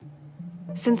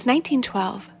Since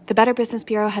 1912, the Better Business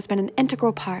Bureau has been an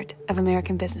integral part of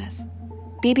American business.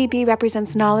 BBB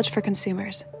represents knowledge for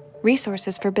consumers,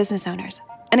 resources for business owners,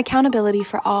 and accountability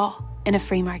for all in a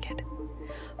free market.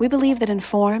 We believe that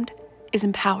informed is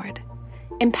empowered.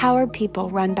 Empowered people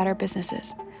run better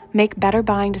businesses, make better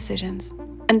buying decisions,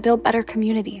 and build better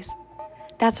communities.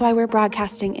 That's why we're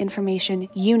broadcasting information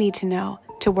you need to know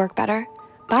to work better,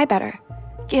 buy better,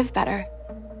 give better,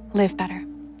 live better.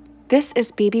 This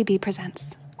is BBB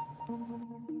Presents.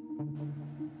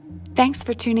 Thanks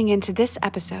for tuning in to this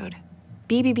episode,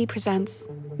 BBB Presents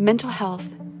Mental Health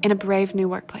in a Brave New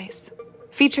Workplace.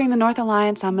 Featuring the North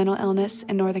Alliance on Mental Illness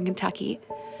in Northern Kentucky,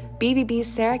 BBB's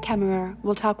Sarah Kemmerer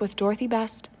will talk with Dorothy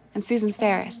Best and Susan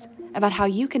Ferris about how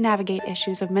you can navigate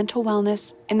issues of mental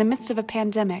wellness in the midst of a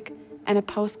pandemic and a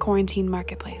post-quarantine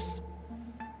marketplace.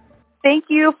 Thank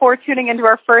you for tuning into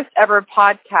our first ever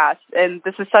podcast, and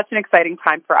this is such an exciting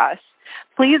time for us.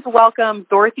 Please welcome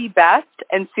Dorothy Best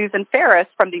and Susan Ferris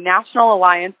from the National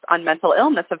Alliance on Mental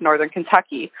Illness of Northern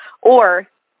Kentucky, or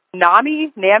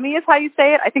NAMI. NAMI is how you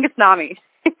say it? I think it's NAMI.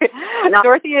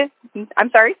 Dorothy is, I'm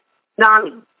sorry?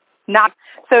 NAMI.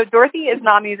 So Dorothy is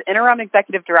NAMI's Interim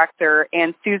Executive Director,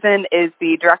 and Susan is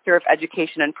the Director of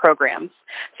Education and Programs.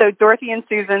 So Dorothy and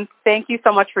Susan, thank you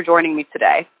so much for joining me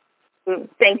today.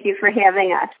 Thank you for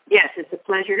having us. Yes, it's a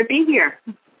pleasure to be here.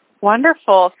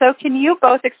 Wonderful. So can you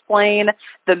both explain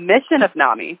the mission of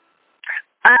NAMI?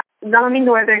 NAMI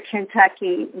Northern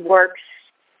Kentucky works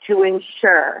to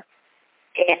ensure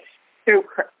it's through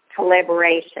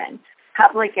collaboration,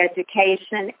 public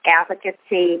education,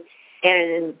 advocacy,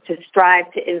 and to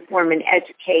strive to inform and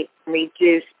educate and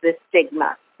reduce the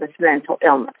stigma with mental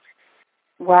illness.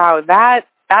 Wow, that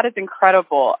is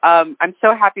incredible. I'm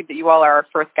so happy that you all are our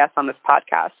first guests on this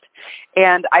podcast.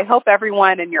 And I hope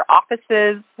everyone in your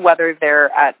offices, whether they're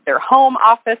at their home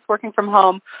office working from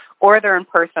home or they're in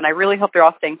person, I really hope they're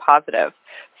all staying positive.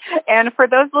 And for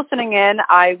those listening in,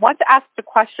 I want to ask the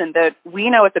question that we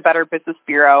know at the Better Business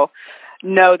Bureau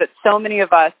know that so many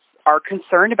of us are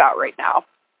concerned about right now.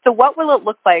 So what will it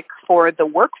look like for the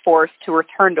workforce to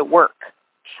return to work?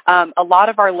 A lot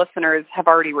of our listeners have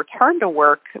already returned to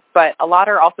work, but a lot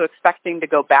are also expecting to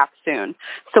go back soon.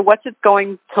 So what's it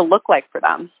going to look like for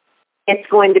them? It's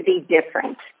going to be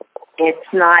different. It's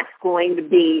not going to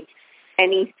be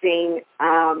anything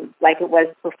like it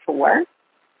was before.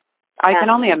 I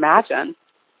can only imagine.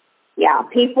 Yeah,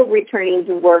 people returning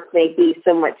to work may be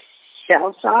somewhat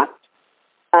shell-shocked.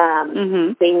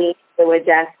 They need to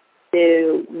adjust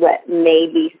to what may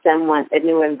be somewhat a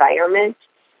new environment.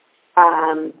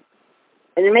 And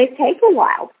it may take a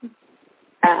while.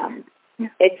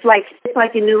 It's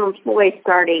like a new employee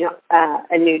starting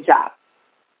a new job.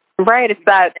 Right, it's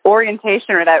that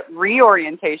orientation or that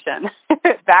reorientation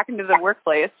back into the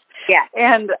workplace. Yeah.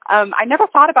 And I never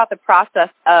thought about the process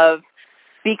of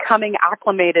becoming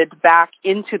acclimated back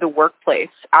into the workplace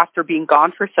after being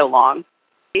gone for so long.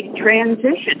 Big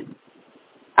transition.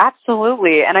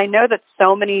 Absolutely. And I know that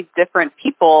so many different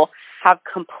people have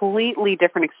completely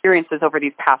different experiences over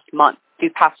these past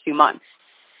few months.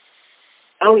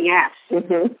 Oh, yes.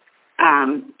 Mm-hmm.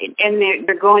 And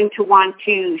they're going to want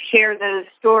to share those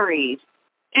stories.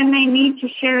 And they need to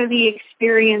share the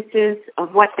experiences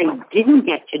of what they didn't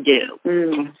get to do.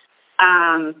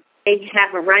 They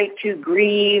have a right to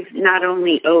grieve not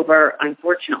only over,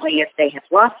 unfortunately, if they have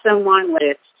lost someone,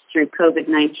 whether it's through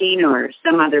COVID-19 or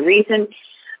some other reason,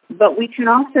 but we can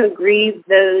also grieve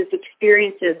those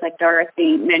experiences, like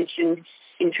Dorothy mentioned,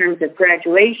 in terms of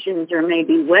graduations or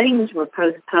maybe weddings were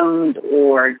postponed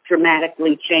or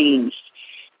dramatically changed.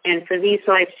 And for these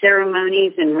life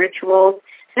ceremonies and rituals,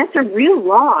 that's a real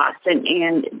loss.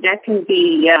 And that can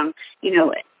be,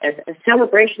 a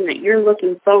celebration that you're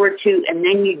looking forward to and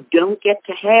then you don't get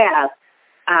to have.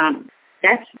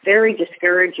 That's very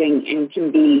discouraging and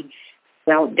can be,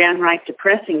 downright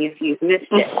depressing if you've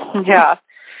missed it. Yeah.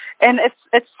 And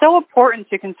it's so important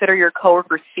to consider your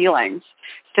coworkers' feelings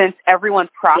since everyone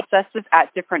processes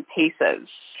at different paces.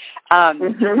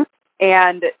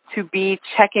 And to be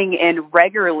checking in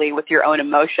regularly with your own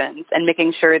emotions and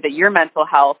making sure that your mental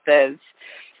health is,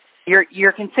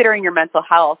 you're considering your mental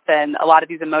health and a lot of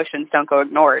these emotions don't go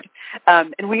ignored.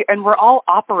 And we're all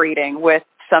operating with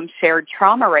some shared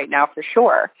trauma right now for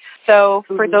sure. So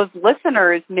for those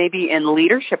listeners, maybe in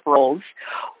leadership roles,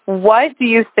 what do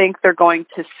you think they're going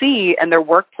to see in their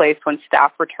workplace when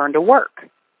staff return to work?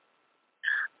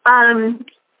 I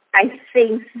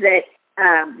think that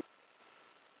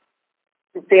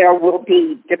there will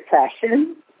be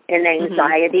depression and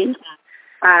anxiety,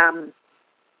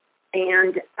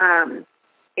 and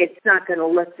it's not going to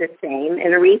look the same.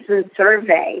 And a recent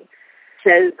survey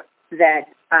says that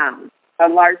a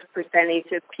large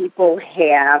percentage of people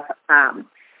have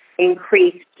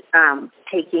increased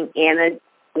taking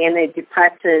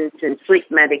antidepressants and sleep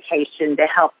medication to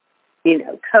help,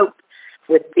 cope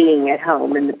with being at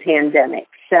home in the pandemic.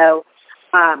 So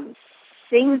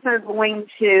things are going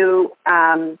to,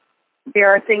 there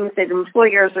are things that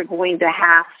employers are going to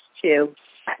have to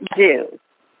do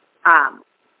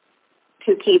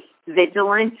to keep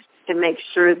vigilant, to make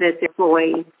sure that the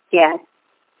employees get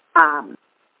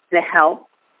the help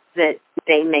that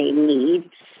they may need,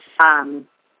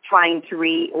 trying to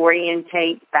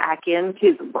reorientate back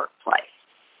into the workplace.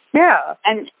 Yeah.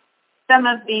 And some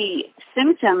of the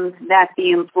symptoms that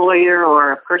the employer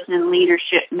or a person in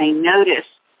leadership may notice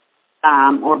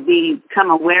or become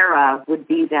aware of would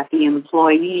be that the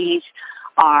employees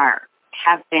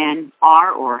have been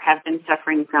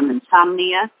suffering from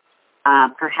insomnia.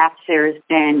 Perhaps there's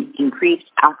been increased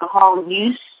alcohol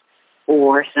use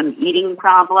or some eating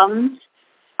problems,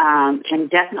 and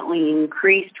definitely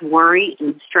increased worry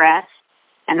and stress.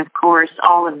 And, of course,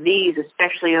 all of these,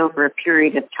 especially over a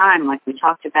period of time, like we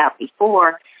talked about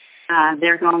before,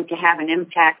 they're going to have an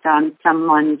impact on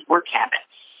someone's work habits.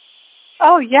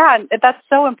 Oh, yeah, and that's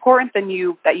so important that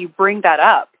you bring that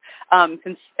up.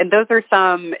 And those are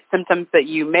some symptoms that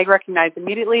you may recognize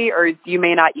immediately or you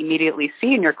may not immediately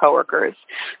see in your coworkers.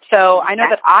 So I know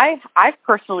that I've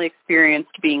personally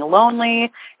experienced being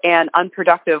lonely and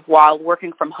unproductive while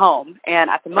working from home. And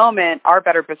at the moment, our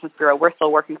Better Business Bureau, we're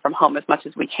still working from home as much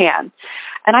as we can.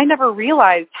 And I never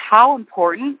realized how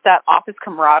important that office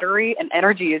camaraderie and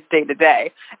energy is day to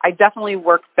day. I definitely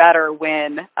work better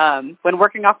when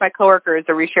working off my coworkers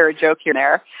or we share a joke here and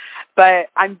there. But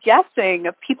I'm guessing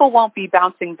people won't be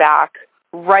bouncing back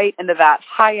right into that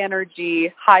high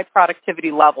energy, high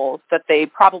productivity levels that they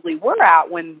probably were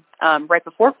at when right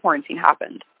before quarantine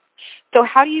happened. So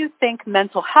how do you think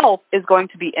mental health is going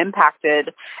to be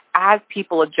impacted as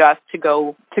people adjust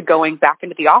to going back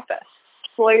into the office?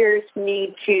 Employers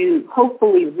need to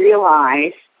hopefully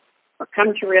realize or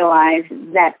come to realize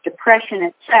that depression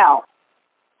itself,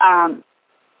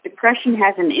 depression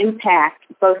has an impact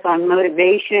both on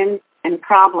motivation and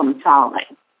problem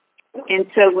solving. And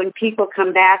so when people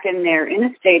come back and they're in a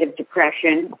state of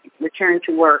depression, return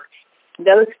to work,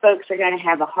 those folks are going to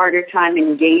have a harder time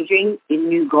engaging in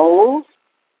new goals,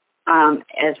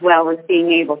 as well as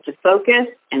being able to focus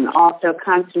and also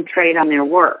concentrate on their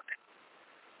work.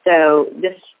 So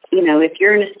this, if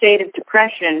you're in a state of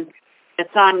depression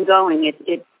that's ongoing,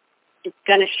 it's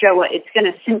going to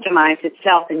symptomize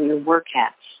itself in your work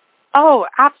habits. Oh,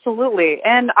 absolutely.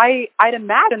 And I'd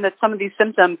imagine that some of these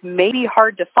symptoms may be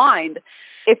hard to find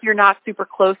if you're not super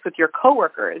close with your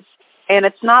coworkers. And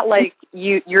it's not like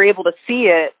you're able to see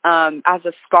it as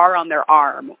a scar on their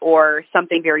arm or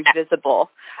something very visible.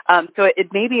 So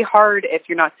it may be hard if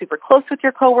you're not super close with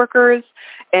your coworkers,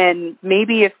 and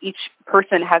maybe if each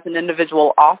person has an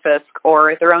individual office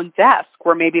or their own desk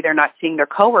where maybe they're not seeing their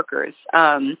coworkers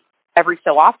every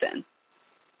so often.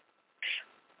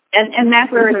 And that's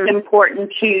where it's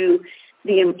important to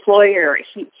the employer.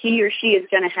 He or she is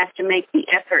going to have to make the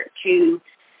effort to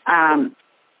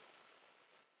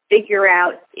figure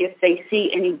out if they see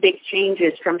any big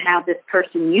changes from how this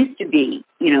person used to be,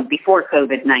 before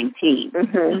COVID-19.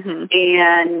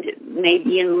 And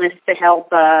maybe enlist the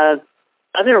help of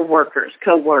other workers,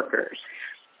 co-workers.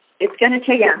 It's going to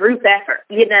take a group effort.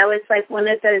 It's like one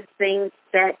of those things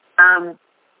that,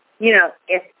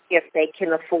 if they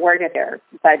can afford it, their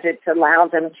budgets allow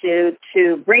them to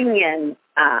bring in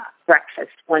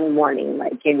breakfast one morning,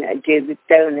 do the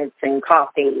donuts and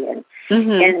coffee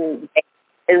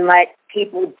and let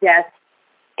people just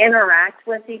interact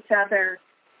with each other,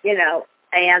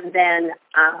 and then,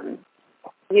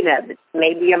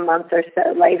 maybe a month or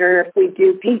so later, if we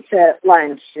do pizza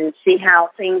lunch and see how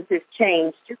things have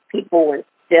changed, if people were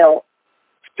still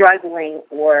struggling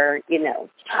or,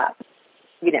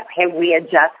 have we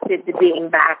adjusted to being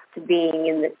back to being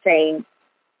in the same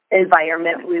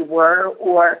environment we were?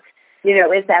 Or,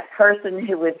 is that person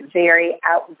who was very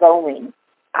outgoing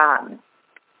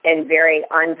and very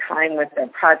on time with their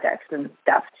projects and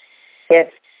stuff,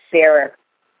 if they're,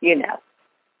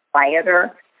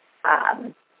 quieter,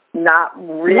 not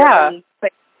really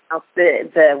putting out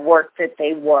the work that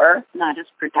they were, not as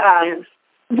productive.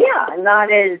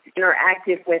 Not as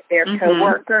interactive with their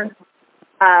coworkers.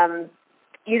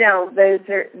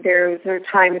 Those are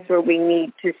times where we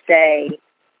need to say,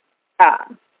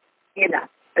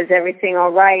 is everything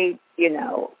all right?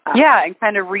 And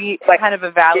kind of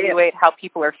evaluate how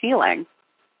people are feeling.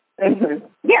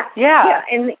 Yeah.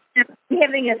 And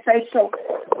having a social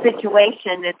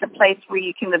situation is a place where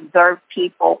you can observe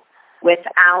people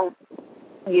without,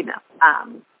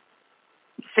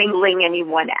 singling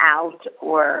anyone out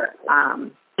or,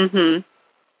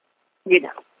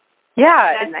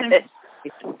 Yeah,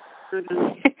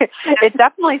 it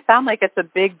definitely sounds like it's a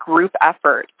big group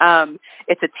effort.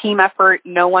 It's a team effort.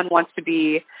 No one wants to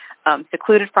be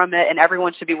secluded from it, and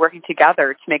everyone should be working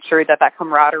together to make sure that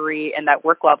camaraderie and that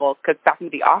work level goes back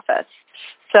into the office.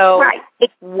 So, right.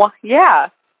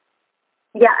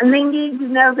 Yeah, and they need to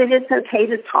know that it's okay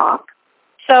to talk.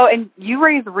 So, and you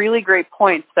raise really great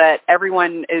points that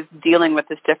everyone is dealing with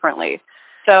this differently.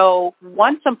 So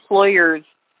once everyone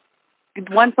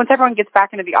gets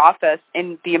back into the office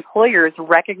and the employers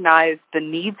recognize the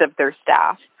needs of their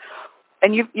staff,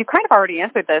 and you kind of already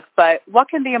answered this, but what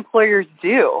can the employers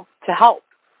do to help?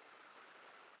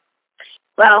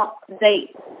 Well,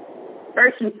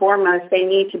 first and foremost, they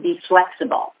need to be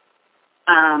flexible.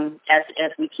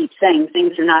 As we keep saying,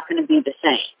 things are not going to be the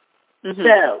same. Mm-hmm.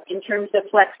 So, in terms of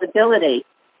flexibility,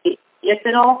 if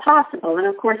at all possible, and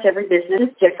of course every business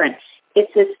is different,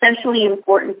 it's especially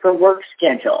important for work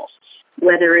schedules,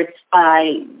 whether it's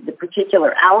by the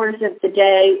particular hours of the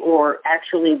day or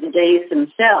actually the days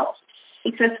themselves.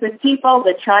 Because with people,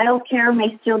 the child care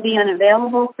may still be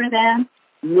unavailable for them.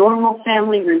 Normal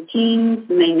family routines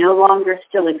may no longer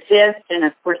still exist. And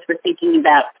of course, we're thinking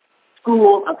about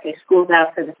school. Okay, school's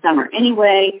out for the summer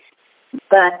anyway.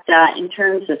 But in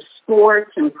terms of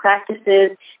sports and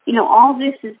practices, all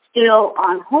this is still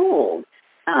on hold.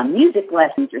 Music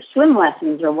lessons or swim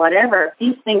lessons or whatever,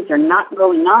 these things are not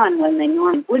going on when they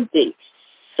normally would be.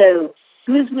 So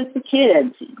who's with the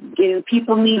kids? Do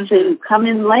people need to come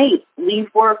in late,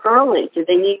 leave work early? Do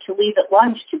they need to leave at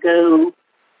lunch to go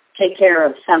take care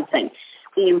of something?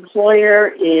 The employer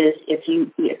is, if he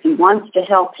wants to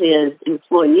help his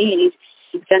employees,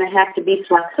 he's going to have to be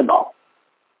flexible.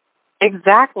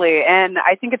 Exactly. And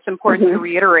I think it's important to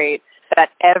reiterate that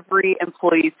every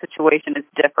employee's situation is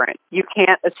different. You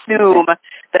can't assume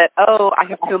that, I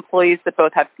have two employees that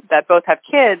both have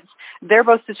kids. Their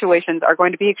both situations are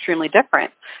going to be extremely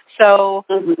different. So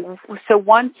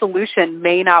one solution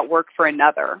may not work for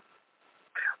another.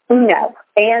 No.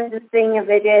 And the thing of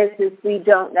it is we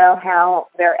don't know how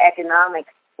their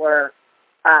economics were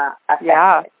affected.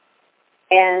 Yeah.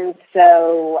 And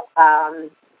so,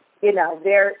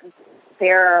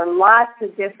 there are lots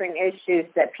of different issues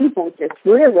that people just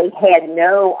really had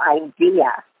no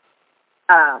idea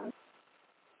how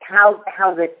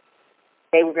they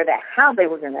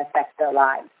were going to affect their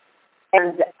lives.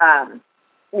 And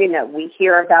we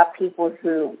hear about people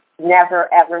who never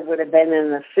ever would have been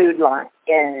in the food line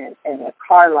in a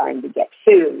car line to get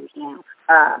food,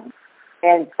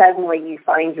 and suddenly you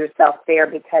find yourself there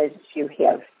because you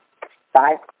have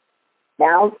 5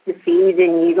 mouths to feed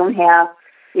and you don't have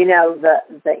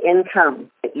the income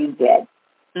that you did.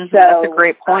 So that's a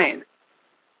great point.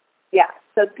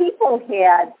 So people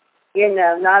had,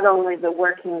 not only the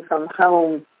working from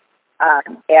home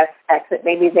aspect, but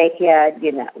maybe they had,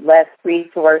 less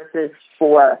resources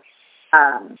for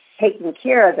taking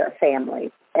care of their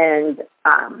families. And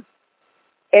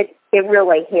it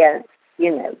really has,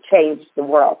 changed the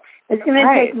world. It's going to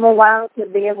take them a while to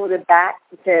be able to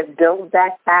build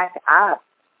that back up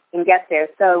and get there.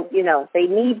 So, they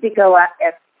need to go out.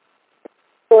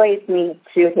 Employees need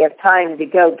to have time to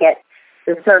go get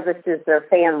the services their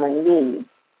family needs.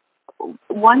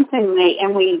 One thing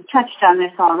and we touched on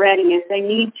this already, is they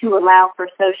need to allow for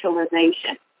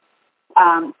socialization.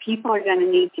 People are going to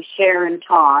need to share and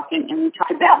talk, and we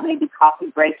talked about maybe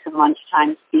coffee breaks and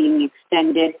lunchtimes being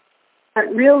extended. But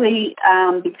really,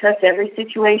 because every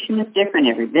situation is different,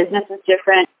 every business is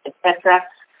different, etc.,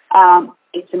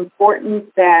 it's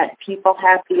important that people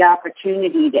have the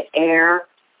opportunity to air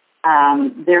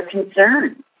their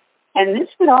concerns. And this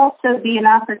would also be an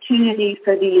opportunity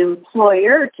for the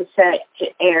employer to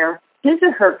air his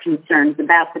or her concerns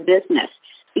about the business,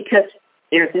 because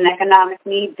there's an economic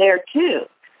need there too.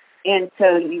 And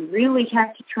so you really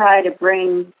have to try to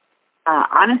bring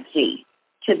honesty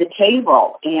to the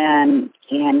table and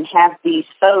have these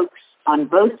folks on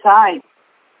both sides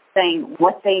saying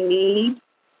what they need,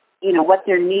 what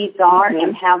their needs are,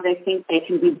 and how they think they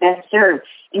can be best served.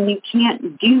 And you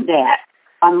can't do that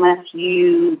unless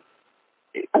we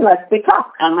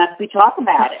talk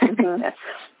about it.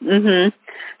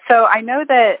 So I know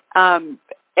that,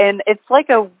 and it's like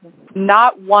a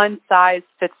not one size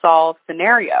fits all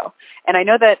scenario. And I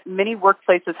know that many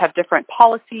workplaces have different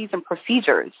policies and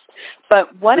procedures.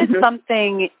 But what is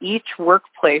something each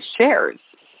workplace shares?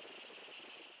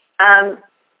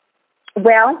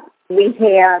 Well, we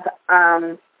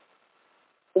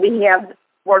have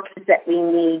workers that we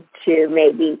need to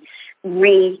maybe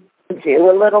do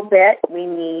a little bit. We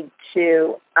need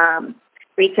to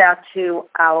reach out to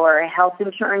our health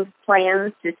insurance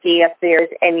plans to see if there's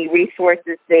any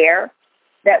resources there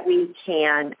that we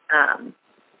can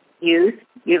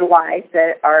utilize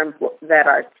that our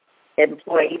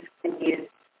employees can use,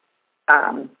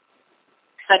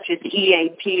 such as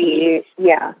EAP,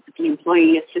 yeah, the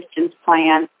Employee Assistance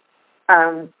Plan.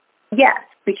 Yes,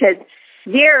 because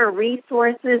there are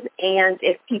resources, and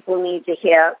if people need to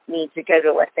go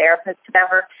to a therapist,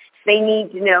 whatever, they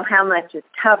need to know how much is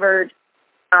covered,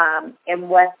 and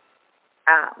what,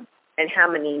 and how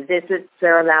many visits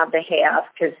they're allowed to have,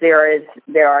 because there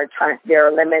are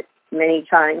limits many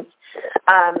times,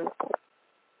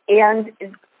 and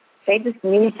they just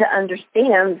need to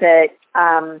understand that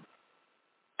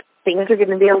things are going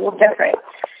to be a little different.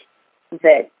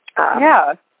 That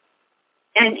yeah.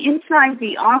 And inside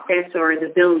the office or the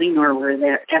building or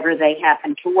wherever they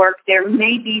happen to work, there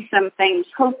may be some things,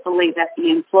 hopefully, that the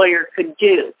employer could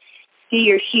do. He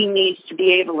or she needs to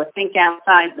be able to think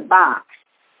outside the box.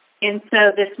 And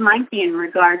so this might be in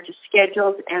regard to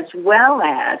schedules as well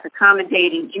as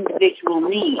accommodating individual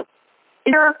needs.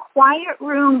 Is there a quiet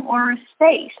room or a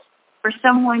space where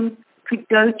someone could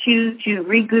go to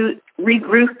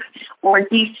regroup or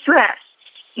de-stress?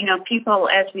 You know, people,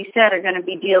 as we said, are going to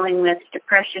be dealing with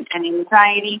depression and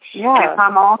anxiety. Yeah. And if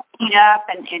I'm all beat up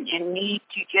and need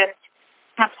to just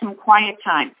have some quiet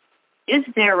time, is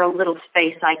there a little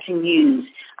space I can use?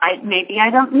 Maybe I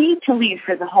don't need to leave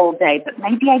for the whole day, but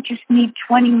maybe I just need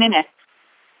 20 minutes,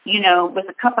 you know, with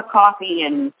a cup of coffee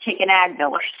and take an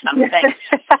Advil or something.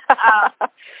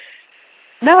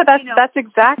 No, that's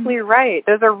exactly right.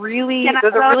 Those are really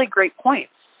great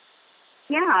points.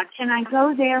 Yeah, can I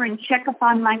go there and check up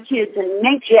on my kids and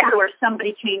make sure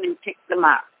somebody came and picked them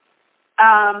up?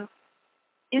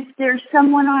 Is there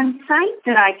someone on site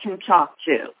that I can talk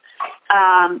to?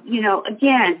 You know,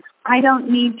 again, I don't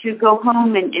need to go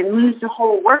home and lose the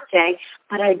whole workday,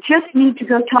 but I just need to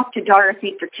go talk to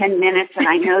Dorothy for 10 minutes, and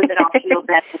I know that I'll feel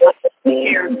better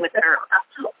shared with her.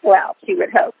 Well, she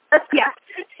would hope. Yeah.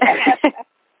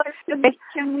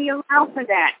 Can we allow for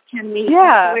that? Can the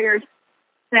employers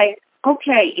say,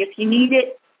 okay, if you need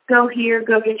it, go here,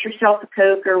 go get yourself a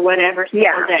Coke or whatever.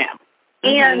 Yeah. Down.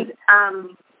 And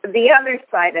the other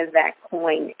side of that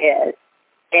coin is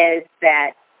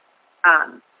that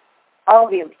all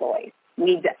the employees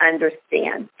need to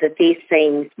understand that these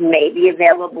things may be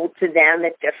available to them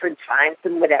at different times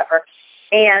and whatever,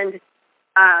 and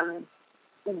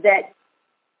that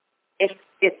if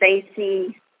they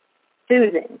see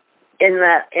Susan in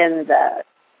the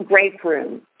break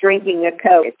room drinking a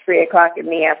Coke at 3:00 in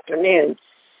the afternoon,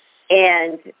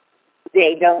 and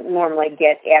they don't normally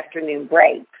get afternoon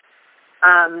breaks,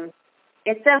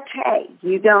 it's okay.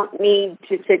 You don't need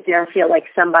to sit there and feel like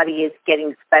somebody is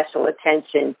getting special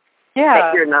attention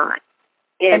that you're not.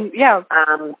 It's, you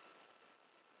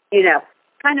know,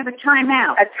 kind of a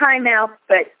timeout. A timeout,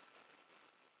 but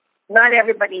not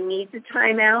everybody needs a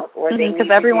timeout, or they need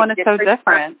because everyone is so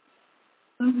different.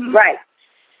 Mm-hmm. Right.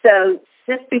 So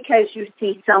just because you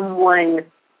see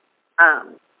someone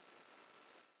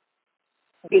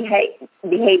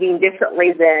behaving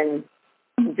differently than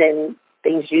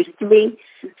things used to be,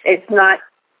 it's not,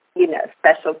 you know,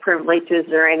 special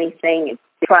privileges or anything. It's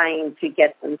trying to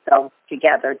get themselves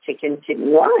together to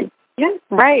continue on. Yeah,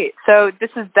 right. So this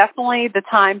is definitely the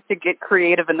time to get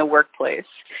creative in the workplace.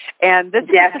 And this is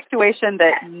a situation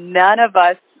that none of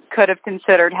us could have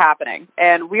considered happening.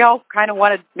 And we all kind of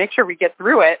want to make sure we get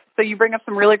through it. So you bring up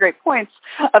some really great points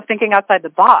of thinking outside the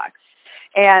box.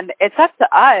 And it's up to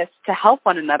us to help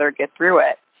one another get through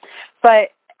it.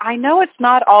 But I know it's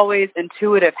not always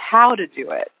intuitive how to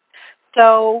do it.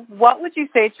 So what would you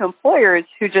say to employers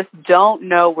who just don't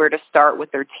know where to start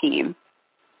with their team?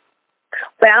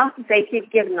 Well, they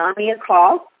could give Nami a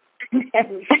call,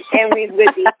 and we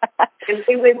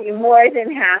would be more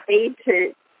than happy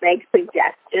to make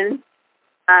suggestions.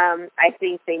 I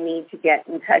think they need to get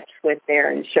in touch with their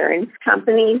insurance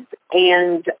companies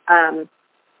and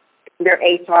their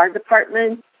HR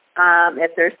departments.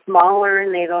 If they're smaller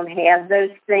and they don't have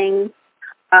those things,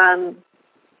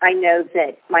 I know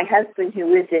that my husband,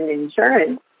 who is in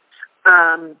insurance,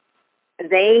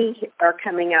 they are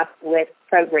coming up with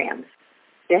programs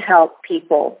to help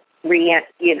people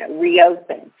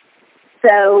reopen.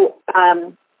 So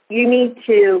you need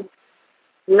to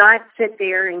not sit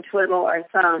there and twiddle our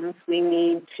thumbs. We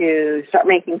need to start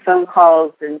making phone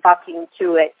calls and talking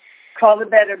to it. Call the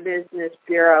Better Business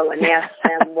Bureau and ask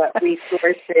them what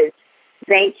resources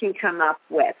they can come up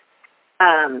with,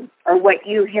 or what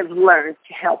you have learned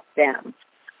to help them.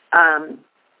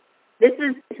 This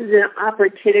is an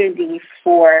opportunity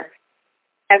for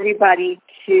everybody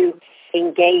to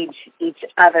engage each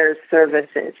other's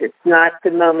services. It's not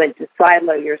the moment to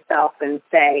silo yourself and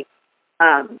say,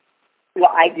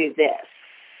 well, I do this,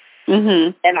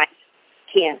 and I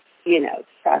can't,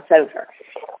 cross over.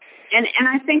 And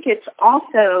I think it's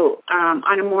also,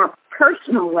 on a more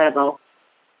personal level,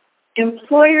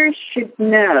 employers should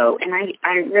know, and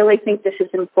I really think this is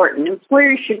important,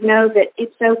 employers should know that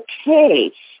it's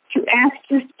okay to ask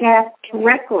your staff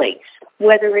directly,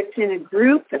 whether it's in a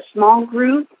group, a small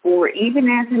group, or even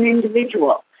as an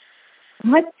individual,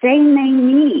 what they may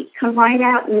need. Come right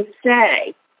out and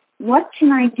say, what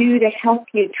can I do to help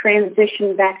you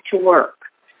transition back to work?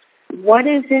 What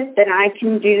is it that I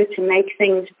can do to make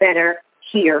things better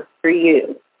here for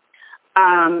you?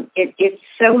 It's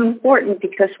so important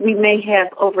because we may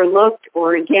have overlooked,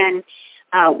 or again,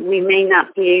 we may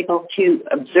not be able to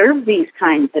observe these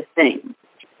kinds of things.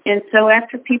 And so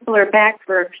after people are back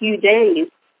for a few days,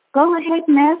 go ahead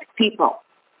and ask people,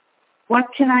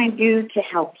 what can I do to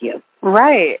help you?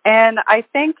 Right. And I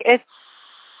think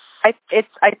I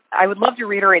would love to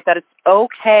reiterate that it's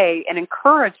okay and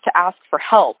encouraged to ask for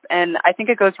help. And I think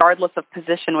it goes regardless of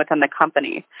position within the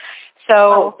company.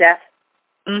 So,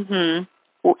 and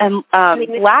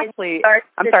lastly,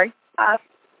 I'm sorry.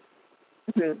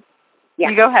 Yeah.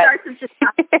 You go ahead. Goes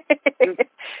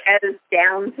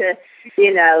down to,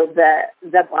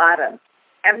 the bottom.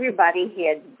 Everybody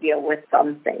had to deal with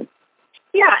something.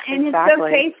 Yeah, and It's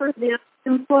okay for the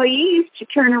employees to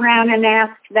turn around and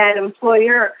ask that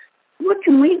employer, what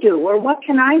can we do, or what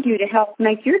can I do to help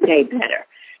make your day better?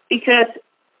 Because,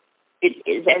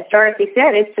 as Dorothy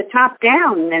said, it's the top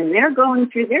down, and they're going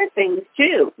through their things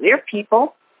too. They're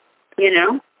people,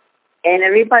 And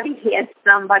everybody has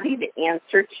somebody to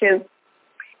answer to.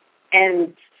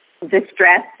 And the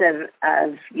stress of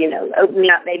opening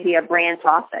up maybe a branch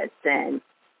office and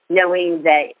knowing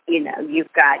that,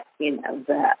 you've got,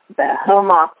 the home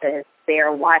office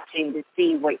there watching to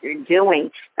see what you're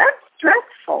doing, that's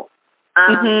stressful.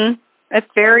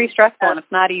 It's very stressful, and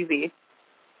it's not easy.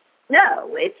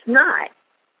 No, it's not.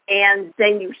 And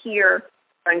then you hear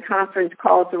on conference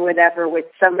calls or whatever what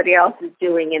somebody else is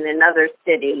doing in another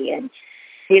city, and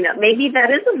maybe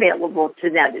that is available to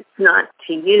them. It's not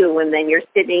to you, and then you're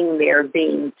sitting there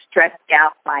being stressed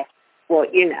out by, well,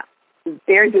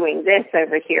 they're doing this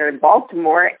over here in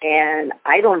Baltimore, and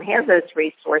I don't have those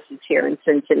resources here in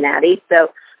Cincinnati,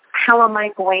 so how am I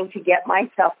going to get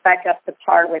myself back up to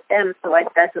par with them so it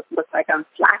doesn't look like I'm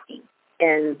slacking?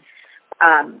 And,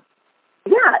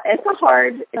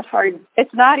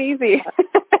 it's not easy.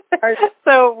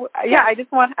 So,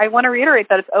 I want to reiterate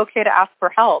that it's okay to ask for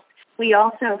help. We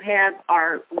also have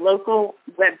our local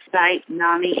website,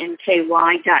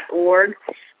 NAMINKY.org,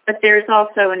 but there's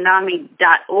also a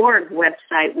NAMI.org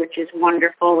website, which is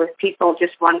wonderful if people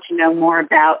just want to know more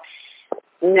about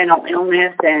mental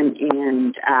illness,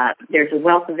 and there's a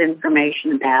wealth of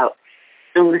information about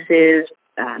illnesses,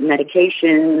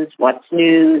 medications, what's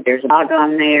new. There's a blog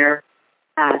on there.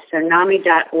 So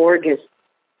NAMI.org is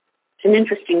an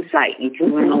interesting site. You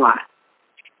can learn a lot.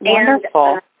 Wonderful.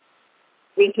 And,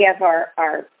 we have our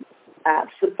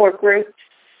support groups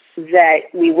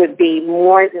that we would be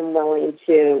more than willing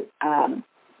to,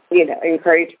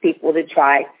 encourage people to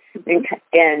try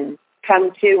and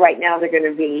come to. Right now, they're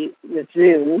going to be with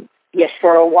Zoom,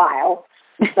 for a while.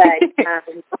 But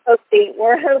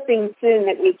we're hoping soon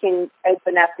that we can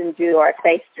open up and do our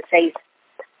face-to-face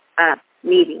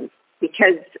meetings,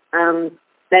 because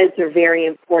those are very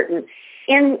important.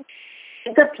 And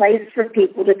it's a place for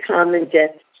people to come and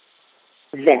just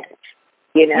vent,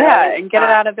 Yeah, and get it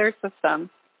out of their system.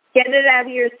 Get it out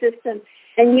of your system,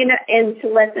 and and to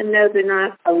let them know they're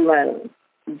not alone.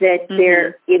 That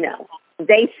they're,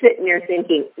 they're sitting there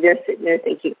thinking,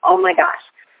 oh my gosh,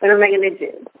 what am I going to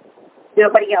do?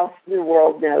 Nobody else in the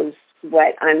world knows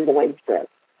what I'm going through.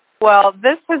 Well,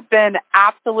 this has been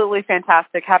absolutely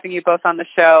fantastic having you both on the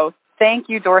show. Thank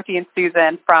you, Dorothy and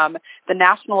Susan from the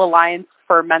National Alliance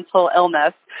for Mental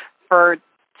Illness, for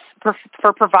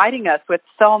providing us with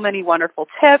so many wonderful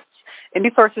tips and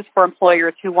resources for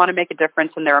employers who want to make a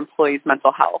difference in their employees'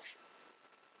 mental health.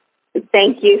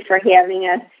 Thank you for having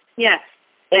us. Yes.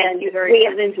 And we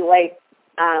have enjoyed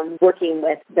working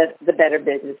with the Better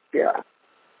Business Bureau.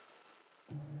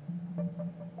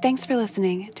 Thanks for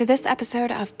listening to this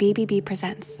episode of BBB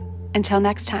Presents. Until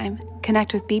next time,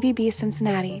 connect with BBB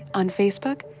Cincinnati on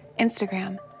Facebook,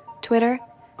 Instagram, Twitter,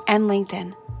 and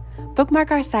LinkedIn.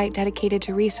 Bookmark our site dedicated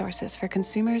to resources for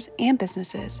consumers and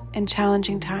businesses in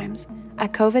challenging times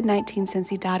at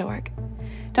covid19cincy.org.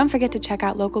 Don't forget to check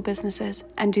out local businesses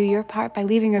and do your part by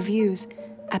leaving reviews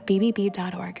at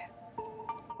bbb.org.